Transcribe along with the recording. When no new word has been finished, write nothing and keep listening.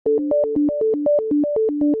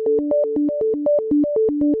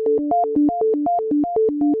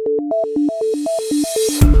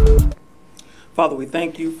Father, we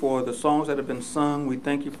thank you for the songs that have been sung. We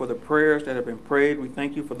thank you for the prayers that have been prayed. We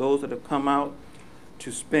thank you for those that have come out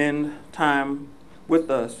to spend time with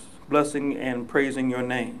us, blessing and praising your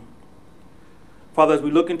name. Father, as we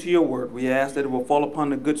look into your word, we ask that it will fall upon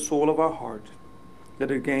the good soil of our heart, that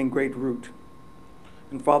it gain great root.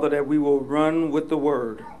 And Father, that we will run with the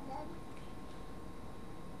word.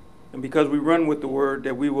 And because we run with the word,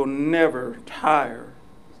 that we will never tire,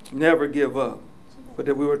 never give up, but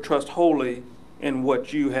that we will trust wholly in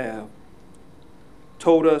what you have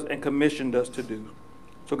told us and commissioned us to do.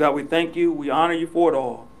 So God, we thank you. We honor you for it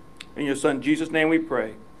all. In your son Jesus' name we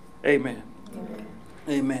pray. Amen. Amen.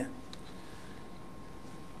 Amen.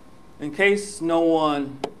 In case no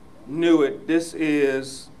one knew it, this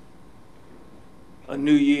is a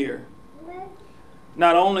new year.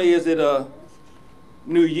 Not only is it a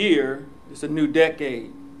new year, it's a new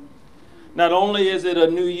decade. Not only is it a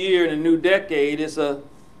new year and a new decade, it's a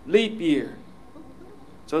leap year.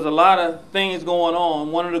 So there's a lot of things going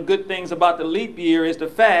on. One of the good things about the leap year is the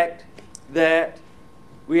fact that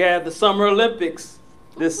we have the Summer Olympics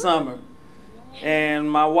this summer. And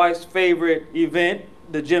my wife's favorite event,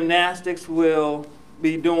 the gymnastics, will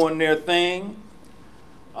be doing their thing.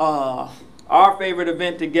 Our favorite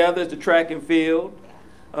event together is the track and field.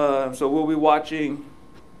 So we'll be watching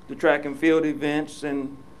the track and field events.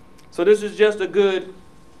 And so this is just a good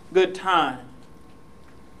time.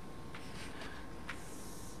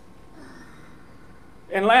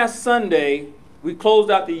 And last Sunday, we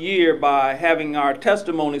closed out the year by having our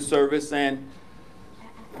testimony service, and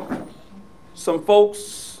some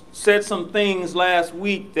folks said some things last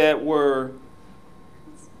week that were,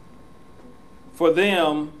 for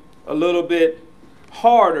them, a little bit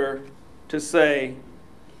harder to say,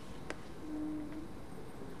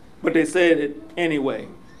 but they said it anyway.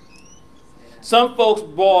 Some folks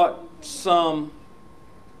brought some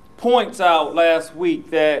points out last week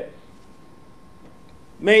that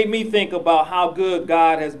made me think about how good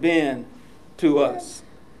God has been to us.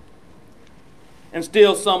 And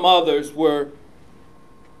still some others were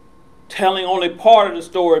telling only part of the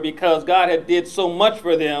story because God had did so much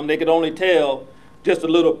for them, they could only tell just a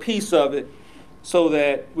little piece of it so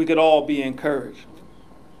that we could all be encouraged.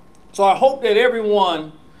 So I hope that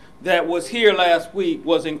everyone that was here last week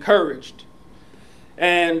was encouraged.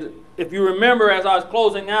 And if you remember, as I was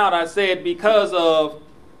closing out, I said because of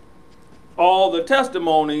all the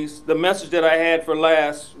testimonies, the message that I had for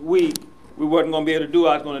last week, we weren't going to be able to do.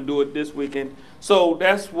 I was going to do it this weekend. So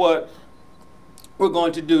that's what we're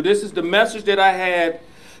going to do. This is the message that I had,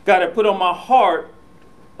 God had put on my heart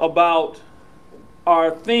about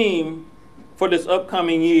our theme for this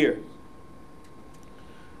upcoming year.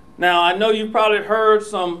 Now, I know you've probably heard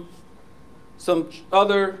some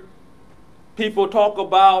other people talk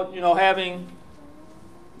about, having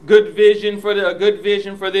a good vision for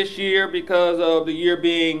this year because of the year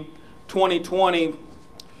being 2020.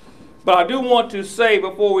 But I do want to say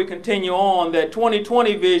before we continue on that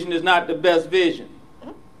 2020 vision is not the best vision.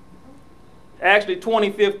 Actually,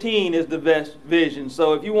 2015 is the best vision.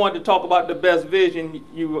 So if you want to talk about the best vision,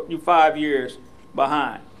 you 5 years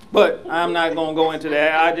behind. But I'm not going to go into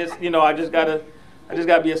that. I just gotta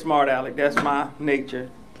be a smart aleck. That's my nature.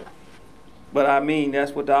 But I mean,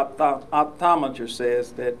 that's what the optometer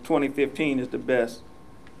says, that 2015 is the best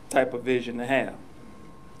type of vision to have.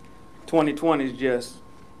 2020 is just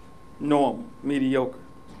normal, mediocre.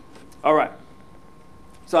 All right.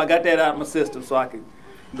 So I got that out of my system so I can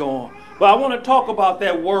go on. But I want to talk about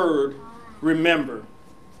that word, remember.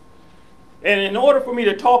 And in order for me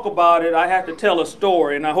to talk about it, I have to tell a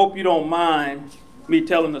story. And I hope you don't mind me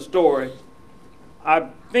telling the story. I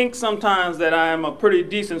think sometimes that I am a pretty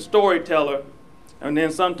decent storyteller, and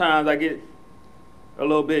then sometimes I get a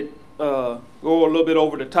little bit, go a little bit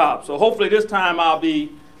over the top. So hopefully this time I'll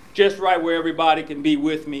be just right where everybody can be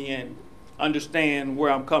with me and understand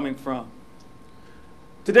where I'm coming from.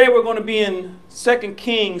 Today we're going to be in 2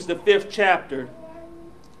 Kings, the 5th chapter.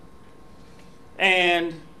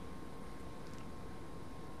 And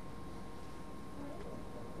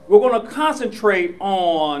we're going to concentrate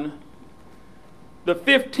on the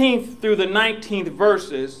 15th through the 19th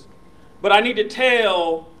verses, but I need to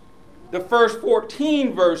tell the first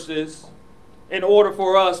 14 verses in order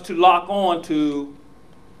for us to lock on to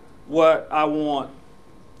what I want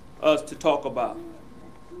us to talk about.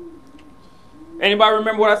 Anybody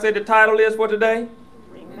remember what I said the title is for today?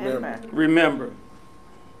 Remember.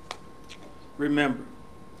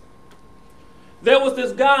 There was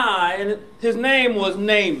this guy, and his name was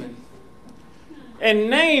Naaman.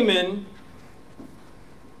 And Naaman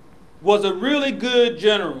was a really good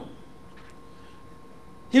general.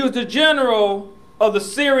 He was the general of the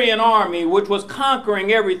Syrian army, which was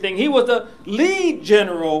conquering everything. He was the lead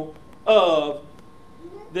general of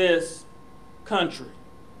this country.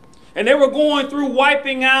 And they were going through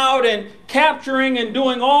wiping out and capturing and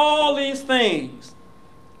doing all these things.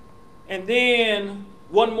 And then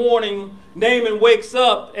one morning, Naaman wakes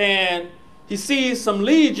up and he sees some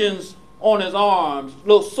legions on his arms,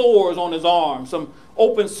 little sores on his arm, some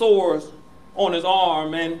open sores on his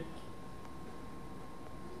arm, and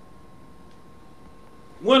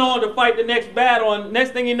went on to fight the next battle. And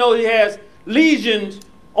next thing you know, he has lesions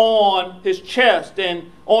on his chest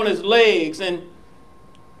and on his legs, and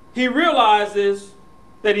he realizes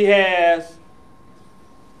that he has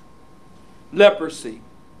leprosy.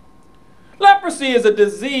 Leprosy is a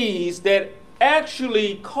disease that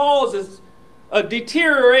actually causes a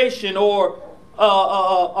deterioration or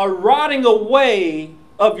a rotting away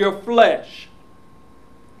of your flesh.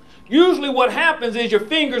 Usually what happens is your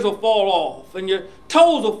fingers will fall off, and your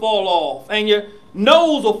toes will fall off, and your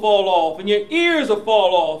nose will fall off, and your ears will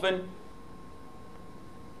fall off, and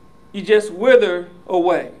you just wither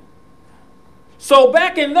away. So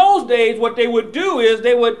back in those days, what they would do is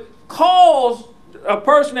they would cause a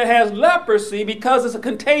person that has leprosy, because it's a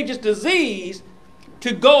contagious disease,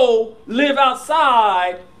 to go live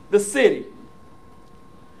outside the city.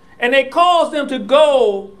 And they cause them to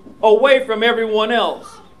go away from everyone else.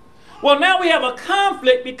 Well, now we have a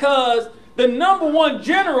conflict because the number one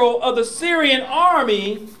general of the Syrian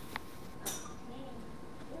army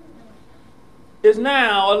is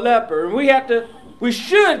now a leper. And we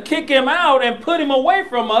should kick him out and put him away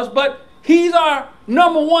from us, but he's our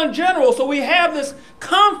number one general. So we have this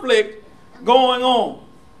conflict going on.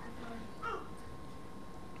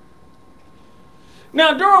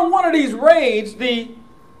 Now, during one of these raids, the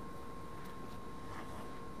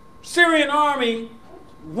Syrian army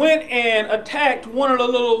went and attacked one of the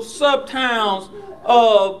little sub-towns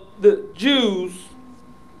of the Jews,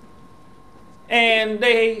 and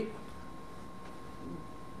they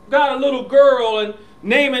got a little girl, and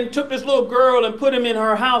Naaman took this little girl and put him in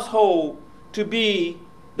her household to be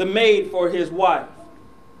the maid for his wife.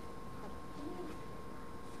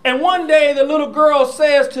 And one day the little girl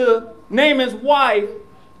says to Naaman's wife,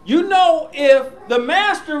 "You know, if the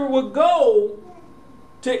master would go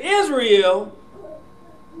to Israel,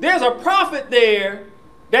 there's a prophet there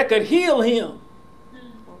that could heal him."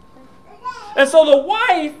 And so the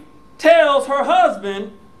wife tells her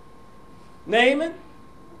husband, "Naaman,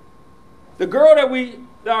 the girl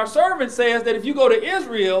that our servant says that if you go to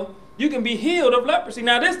Israel, you can be healed of leprosy."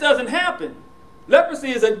 Now, this doesn't happen.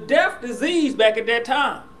 Leprosy is a death disease back at that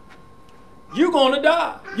time. You're going to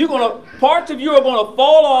die. Parts of you are going to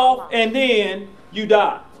fall off, and then you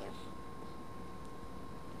die.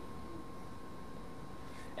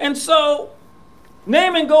 And so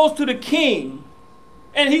Naaman goes to the king,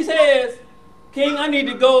 and he says, "King, I need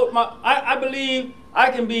to go. I believe I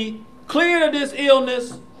can be cleared of this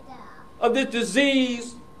illness, of this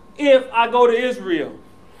disease, if I go to Israel."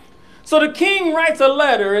 So the king writes a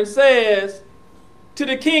letter and says to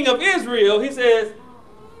the king of Israel, he says,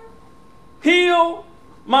 "Heal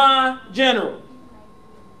my general."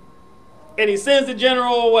 And he sends the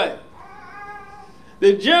general away.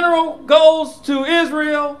 The general goes to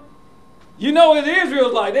Israel. You know what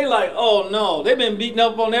Israel's like. They're like, "Oh no, they've been beating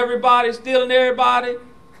up on everybody, stealing everybody.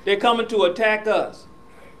 They're coming to attack us."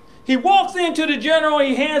 He walks into the general,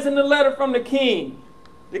 he hands him the letter from the king.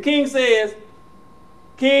 The king says,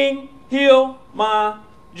 "King, heal my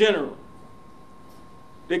general."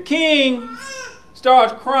 The king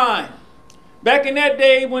starts crying. Back in that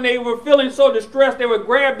day, when they were feeling so distressed, they would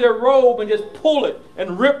grab their robe and just pull it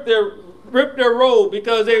and rip their robe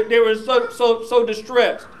because they were so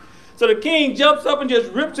distressed. So the king jumps up and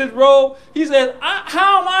just rips his robe. He says,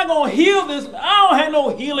 "How am I going to heal this? I don't have no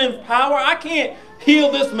healing power. I can't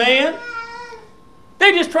heal this man."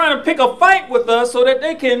 They're just trying to pick a fight with us so that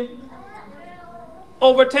they can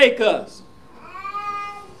overtake us.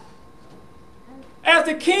 As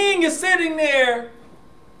the king is sitting there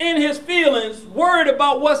in his feelings, worried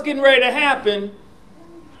about what's getting ready to happen,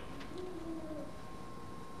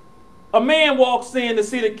 a man walks in to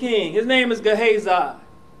see the king. His name is Gehazi.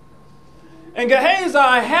 And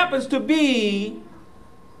Gehazi happens to be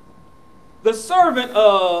the servant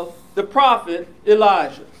of the prophet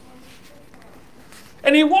Elijah.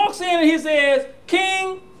 And he walks in and he says,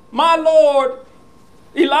 "King, my lord,"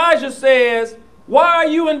 Elijah says, "why are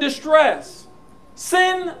you in distress?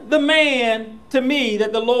 Send the man to me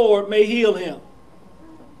that the Lord may heal him."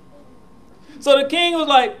 So the king was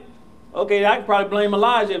like, "Okay, I can probably blame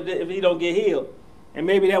Elijah if he don't get healed. And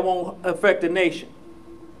maybe that won't affect the nation."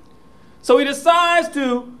 So he decides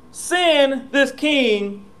to send this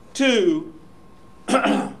king to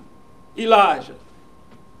Elijah.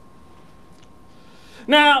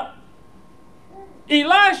 Now,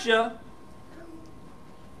 Elisha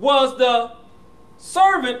was the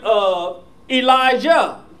servant of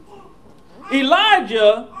Elijah.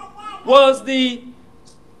 Elijah was the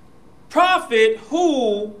prophet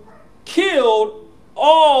who killed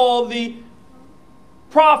all the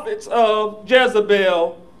prophets of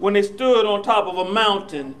Jezebel when they stood on top of a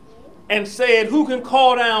mountain and said, "Who can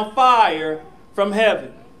call down fire from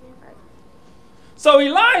heaven?" So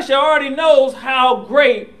Elisha already knows how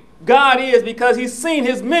great God is because he's seen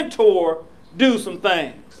his mentor do some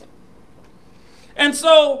things. And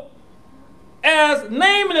so as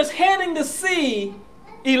Naaman is heading to see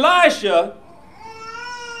Elisha,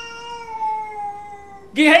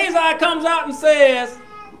 Gehazi comes out and says,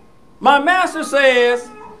 "My master says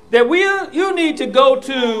that you need to go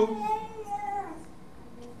to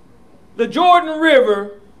the Jordan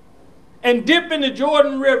River and dip in the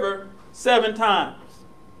Jordan River 7 times.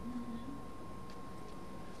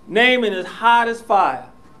 Naaman is hot as fire.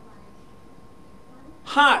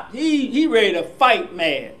 Hot. He ready to fight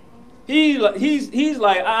mad. He's like,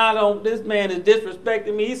 this man is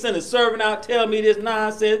disrespecting me. He sent a servant out tell me this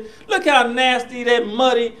nonsense. Look how nasty, that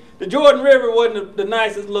muddy. The Jordan River wasn't the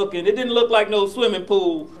nicest looking. It didn't look like no swimming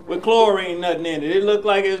pool with chlorine nothing in it. It looked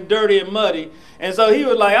like it was dirty and muddy. And so he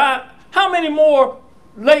was like, how many more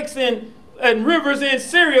lakes and rivers in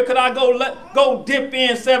Syria could I go dip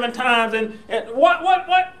in 7 times? And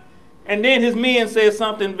what? And then his men said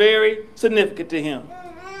something very significant to him.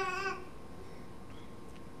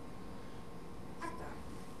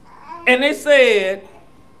 And they said,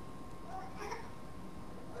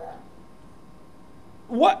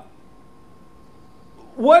 What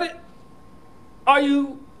are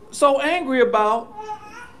you so angry about?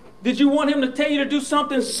 Did you want him to tell you to do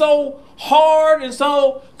something so hard and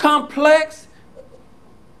so complex?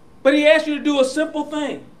 But he asked you to do a simple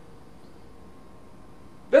thing.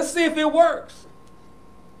 Let's see if it works.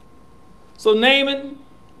 So Naaman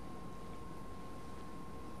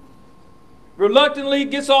reluctantly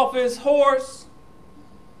gets off his horse,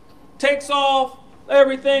 takes off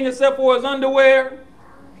everything except for his underwear,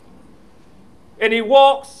 and he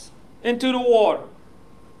walks into the water.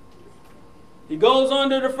 He goes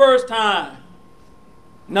under the first time.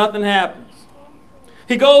 Nothing happens.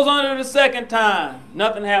 He goes under the second time.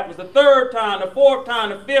 Nothing happens. The third time, the fourth time,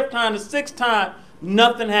 the fifth time, the sixth time.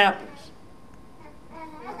 Nothing happens.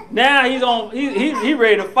 Now he's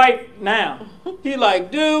ready to fight now. He's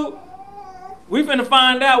like, dude, we finna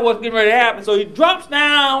find out what's getting ready to happen. So he drops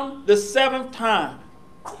down the 7th time.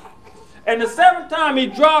 And the 7th time he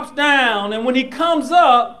drops down, and when he comes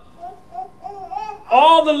up,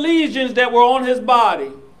 all the lesions that were on his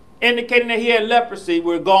body, indicating that he had leprosy,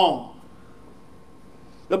 were gone.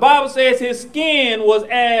 The Bible says his skin was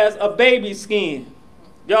as a baby's skin.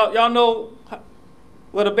 Y'all know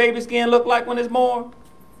what a baby skin look like when it's born?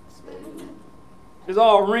 It's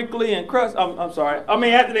all wrinkly and crusty. I'm sorry. I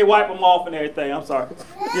mean, after they wipe them off and everything. I'm sorry.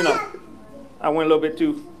 I went a little bit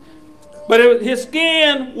too. But his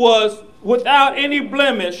skin was without any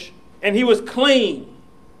blemish, and he was clean.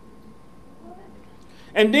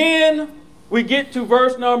 And then we get to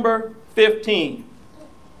verse number 15.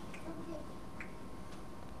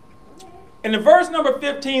 And the verse number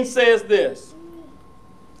 15 says this.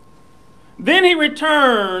 Then he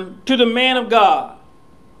returned to the man of God,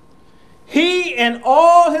 he and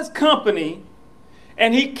all his company,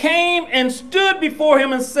 and he came and stood before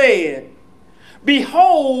him and said,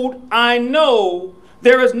 "Behold, I know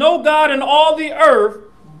there is no God in all the earth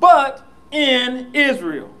but in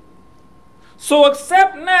Israel. So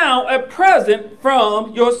accept now a present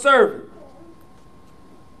from your servant."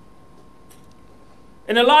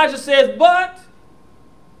 And Elijah says, "But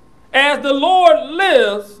as the Lord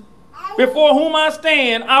lives, before whom I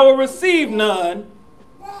stand, I will receive none."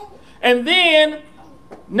 And then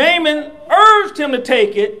Naaman urged him to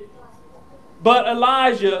take it, but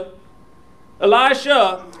Elisha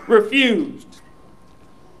refused.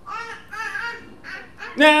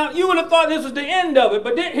 Now, you would have thought this was the end of it,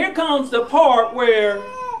 but here comes the part where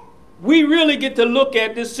we really get to look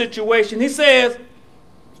at this situation. He says,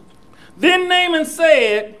 "Then Naaman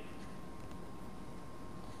said,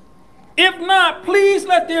 if not, please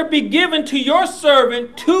let there be given to your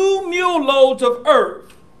servant 2 mule loads of earth.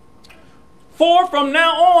 For from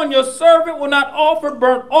now on your servant will not offer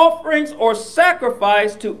burnt offerings or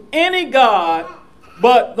sacrifice to any god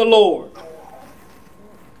but the Lord.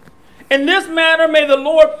 In this matter may the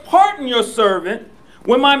Lord pardon your servant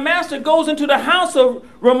When my master goes into the house of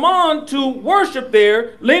Rimmon to worship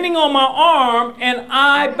there, leaning on my arm, and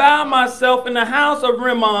I bow myself in the house of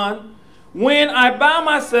Rimmon, when I bow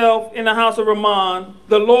myself in the house of Rimmon,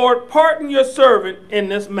 the Lord pardon your servant in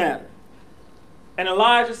this matter. And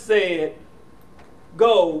Elijah said,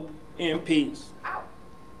 go in peace.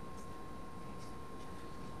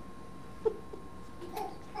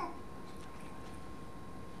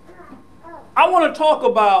 I want to talk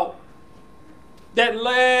about that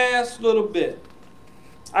last little bit.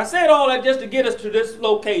 I said all that just to get us to this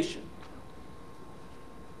location.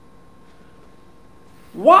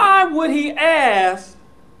 Why would he ask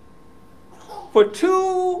for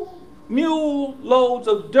 2 mule loads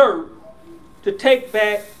of dirt to take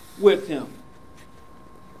back with him?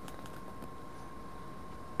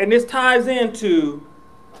 And this ties into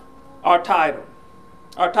our title.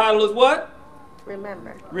 Our title is what?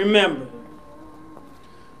 Remember. Remember.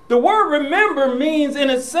 The word remember means in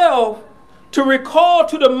itself to recall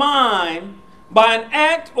to the mind by an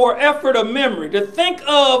act or effort of memory, to think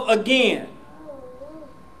of again,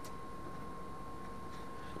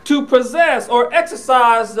 to possess or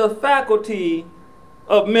exercise the faculty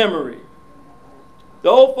of memory. The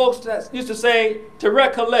old folks used to say to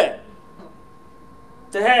recollect,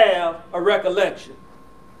 to have a recollection,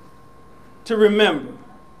 to remember.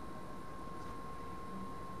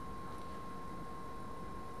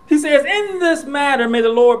 He says, in this matter, may the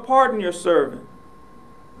Lord pardon your servant.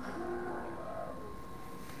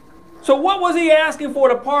 So what was he asking for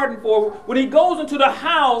the pardon for? When he goes into the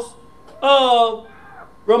house of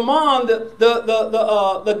Rimmon,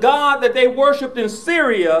 the god that they worshipped in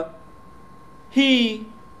Syria, he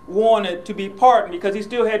wanted to be pardoned because he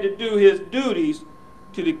still had to do his duties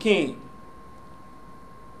to the king.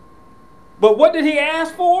 But what did he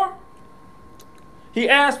ask for? He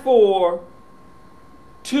asked for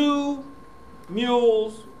 2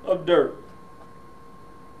 mules of dirt.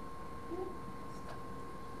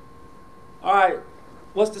 All right,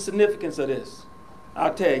 what's the significance of this?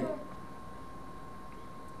 I'll tell you.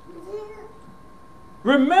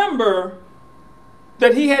 Remember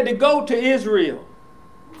that he had to go to Israel.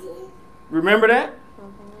 Remember that?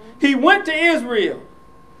 He went to Israel.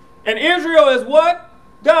 And Israel is what?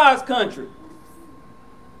 God's country.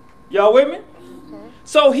 Y'all with me?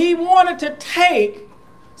 So he wanted to take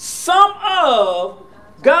some of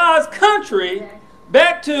God's country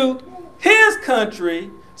back to his country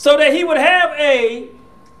so that he would have a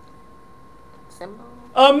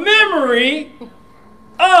memory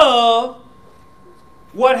of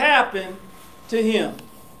what happened to him.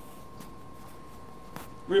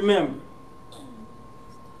 Remember.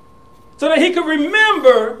 So that he could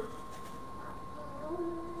remember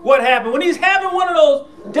what happened. When he's having one of those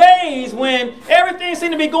days when everything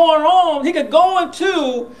seemed to be going wrong, he could go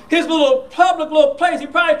into his little public little place. He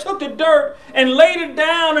probably took the dirt and laid it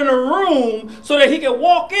down in a room so that he could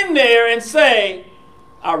walk in there and say,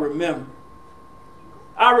 I remember.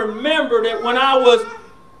 I remember that when I was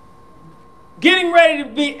getting ready to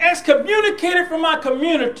be excommunicated from my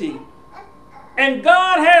community, and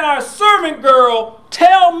God had our servant girl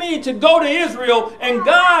tell me to go to Israel, and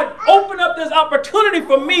God opened up this opportunity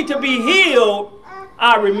for me to be healed,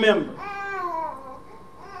 I remember.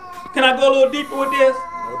 Can I go a little deeper with this?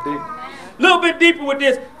 A little bit deeper with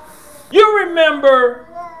this. You remember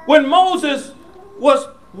when Moses was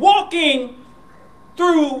walking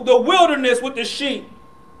through the wilderness with the sheep,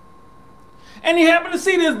 and he happened to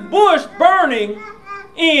see this bush burning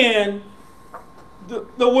in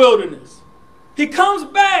the wilderness. He comes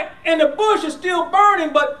back and the bush is still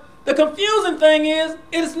burning, but the confusing thing is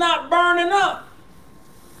it's not burning up.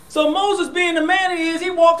 So Moses, being the man he is, he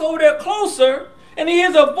walked over there closer and he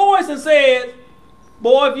hears a voice and says,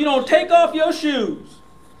 boy, if you don't take off your shoes,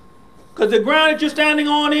 because the ground that you're standing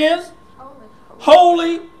on is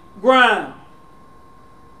holy ground.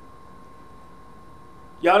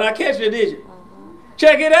 Y'all not catching it, did you?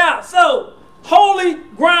 Check it out. So, holy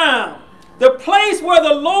ground. The place where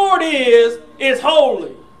the Lord is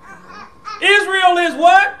holy. Israel is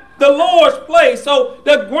what? The Lord's place. So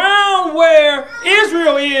the ground where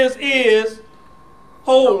Israel is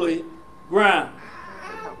holy ground.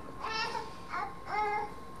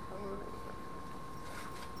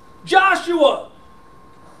 Joshua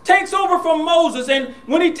takes over from Moses, and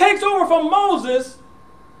when he takes over from Moses,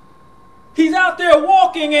 he's out there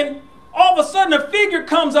walking, and all of a sudden a figure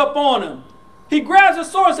comes up on him. He grabs a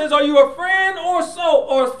sword and says, are you a friend or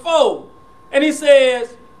foe? And he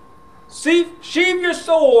says, sheathe your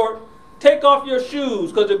sword, take off your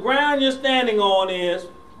shoes, because the ground you're standing on is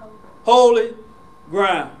holy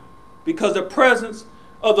ground, because the presence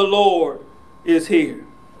of the Lord is here.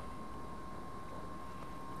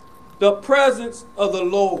 the presence of the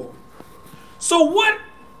Lord. So what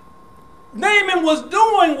Naaman was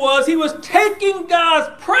doing was he was taking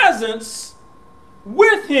God's presence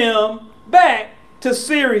with him back to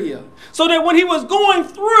Syria, so that when he was going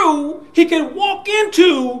through, he could walk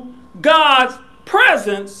into God's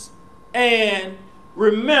presence and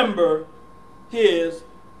remember his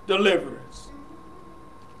deliverance.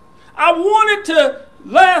 I wanted to,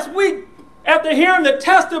 last week, after hearing the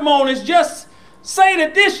testimonies, just say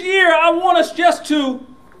that this year I want us just to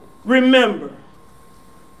remember.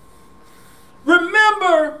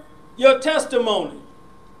 Remember your testimony.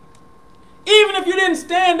 Even if you didn't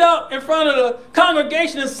stand up in front of the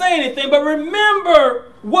congregation and say anything, but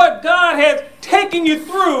remember what God has taken you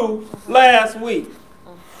through last week.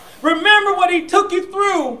 Remember what he took you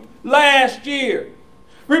through last year.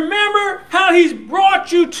 Remember how he's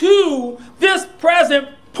brought you to this present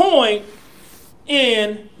point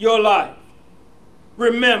in your life.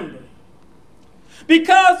 Remember.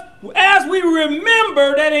 Because as we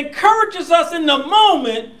remember, that encourages us in the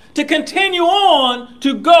moment to continue on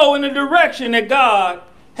to go in the direction that God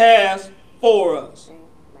has for us.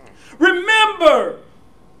 Remember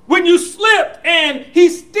when you slipped and he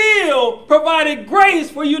still provided grace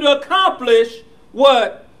for you to accomplish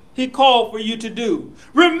what he called for you to do.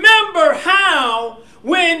 Remember how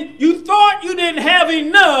when you thought you didn't have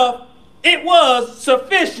enough, it was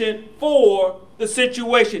sufficient for the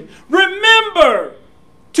situation. Remember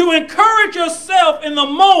to encourage yourself in the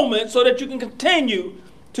moment so that you can continue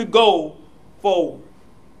to go forward.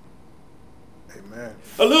 Amen.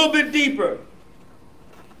 A little bit deeper.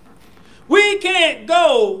 We can't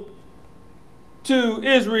go to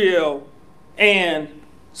Israel and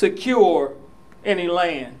secure any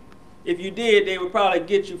land. If you did, they would probably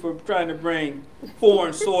get you for trying to bring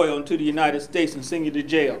foreign soil into the United States and send you to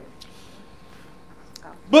jail.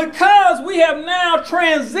 Because we have now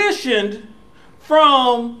transitioned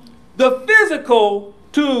from the physical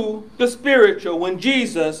to the spiritual when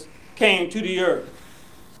Jesus came to the earth.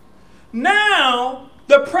 Now,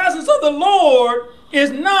 the presence of the Lord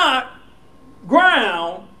is not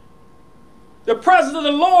ground. The presence of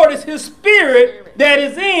the Lord is his spirit that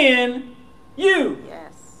is in you.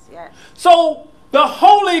 Yes, yes. So, the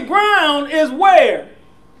holy ground is where?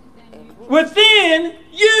 Within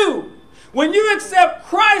you. When you accept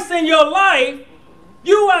Christ in your life,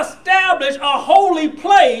 you establish a holy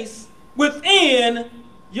place within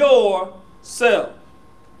yourself.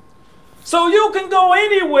 So you can go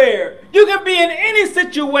anywhere. You can be in any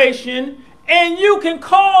situation and you can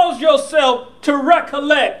cause yourself to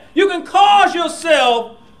recollect. You can cause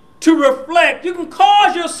yourself to reflect. You can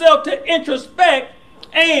cause yourself to introspect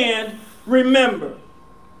and remember.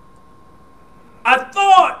 I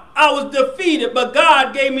thought I was defeated, but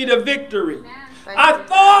God gave me the victory. I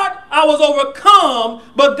thought I was overcome,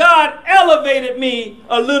 but God elevated me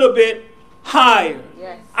a little bit higher.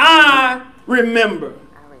 Yes. I remember.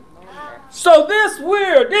 So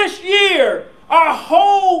this year, our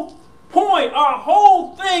whole point, our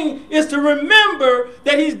whole thing is to remember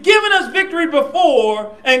that he's given us victory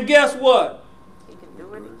before, and guess what? He can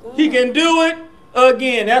do it again. He can do it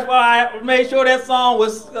again. That's why I made sure that song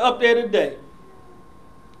was up there today.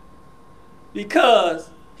 Because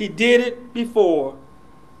he did it before,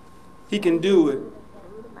 he can do it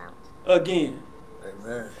again.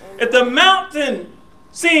 Amen. If the mountain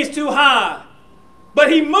seems too high,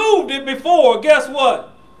 but he moved it before, guess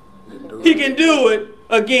what? He can do it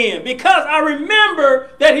again. Because I remember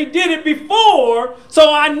that he did it before,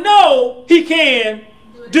 so I know he can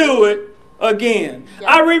do it again.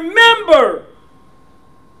 I remember.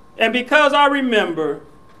 And because I remember,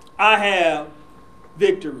 I have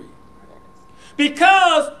victory.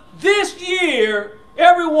 Because this year,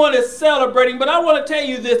 everyone is celebrating, but I want to tell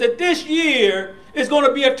you this, that this year is going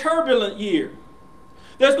to be a turbulent year.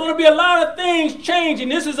 There's going to be a lot of things changing.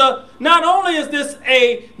 Not only is this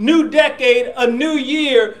a new decade, a new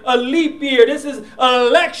year, a leap year, this is an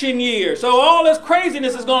election year. So all this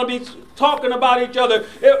craziness is going to be talking about each other.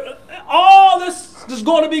 All this is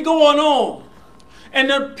going to be going on. And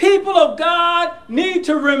the people of God need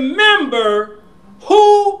to remember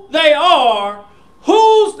who they are,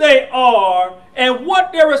 whose they are, and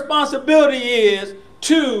what their responsibility is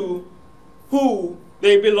to who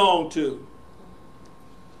they belong to.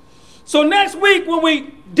 So next week, when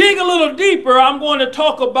we dig a little deeper, I'm going to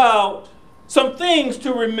talk about some things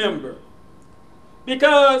to remember.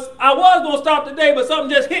 Because I was going to stop today, but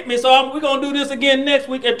something just hit me, so we're going to do this again next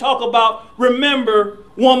week and talk about remember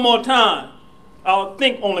one more time. I'll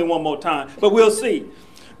think only one more time, but we'll see.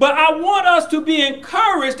 But I want us to be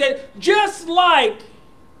encouraged that just like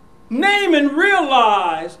Naaman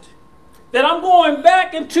realized that I'm going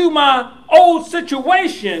back into my old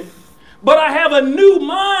situation, but I have a new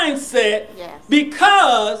mindset Yes.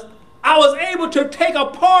 because I was able to take a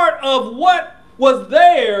part of what was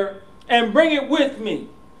there and bring it with me.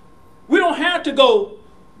 We don't have to go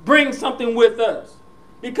bring something with us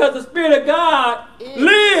because the Spirit of God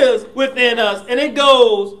lives within us and it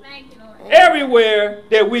goes everywhere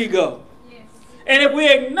that we go. And if we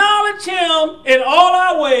acknowledge Him in all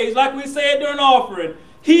our ways, like we said during offering,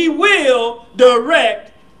 He will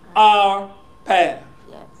direct our path.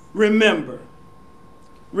 Yes. Remember.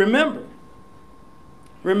 Remember.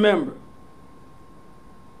 Remember.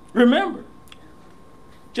 Remember.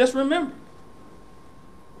 Just remember.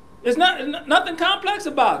 It's nothing complex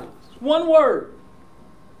about it. It's one word.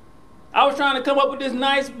 I was trying to come up with this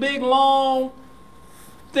nice, big, long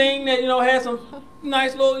thing that, had some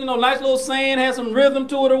nice little saying, had some rhythm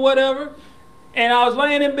to it or whatever. And I was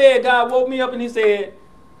laying in bed. God woke me up and He said,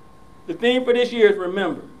 the theme for this year is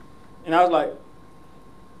remember. And I was like,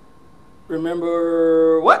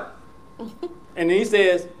 remember what? And then He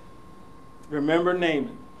says, remember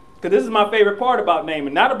Naaman. Because this is my favorite part about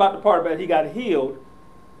Naaman. Not about the part about he got healed.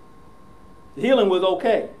 The healing was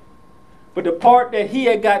okay. But the part that he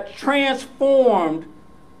had got transformed,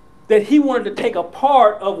 that he wanted to take a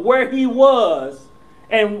part of where he was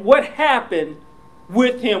and what happened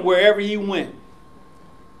with him wherever he went.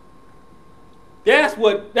 That's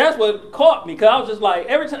what caught me. Because I was just like,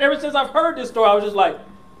 ever since I've heard this story, I was just like,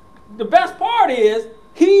 the best part is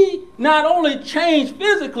he not only changed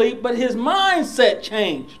physically, but his mindset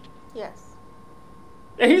changed. Yes.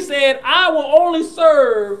 And he said, I will only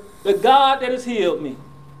serve the God that has healed me.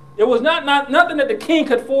 It was not nothing that the king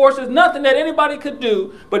could force. It's nothing that anybody could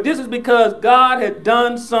do. But this is because God had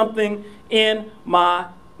done something in my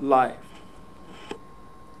life.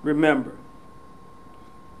 Remember.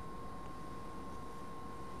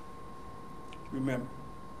 Remember.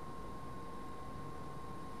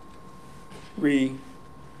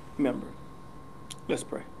 Remember. Let's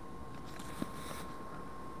pray.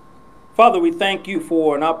 Father, we thank You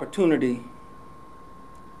for an opportunity,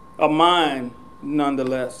 a mind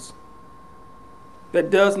nonetheless, that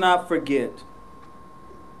does not forget.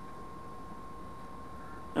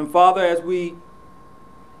 And Father, as we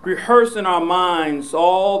rehearse in our minds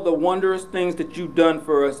all the wondrous things that You've done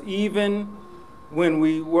for us, even when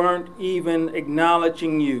we weren't even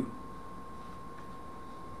acknowledging You.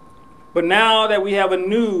 But now that we have a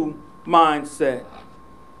new mindset,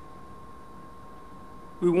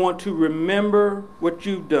 we want to remember what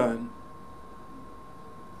You've done.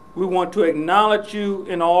 We want to acknowledge You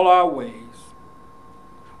in all our ways.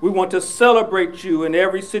 We want to celebrate You in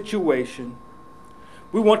every situation.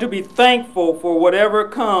 We want to be thankful for whatever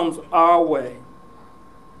comes our way,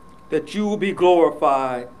 that You will be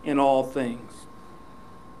glorified in all things.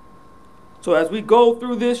 So as we go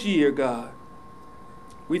through this year, God,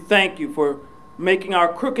 we thank You for making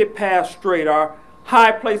our crooked path straight, our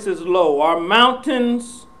high places low, our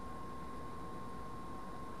mountains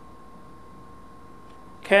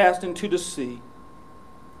cast into the sea,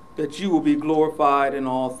 that You will be glorified in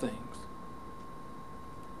all things.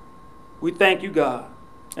 We thank You, God,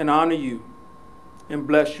 and honor You and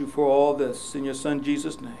bless You for all this in Your Son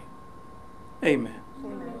Jesus' name. Amen.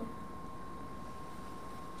 Amen.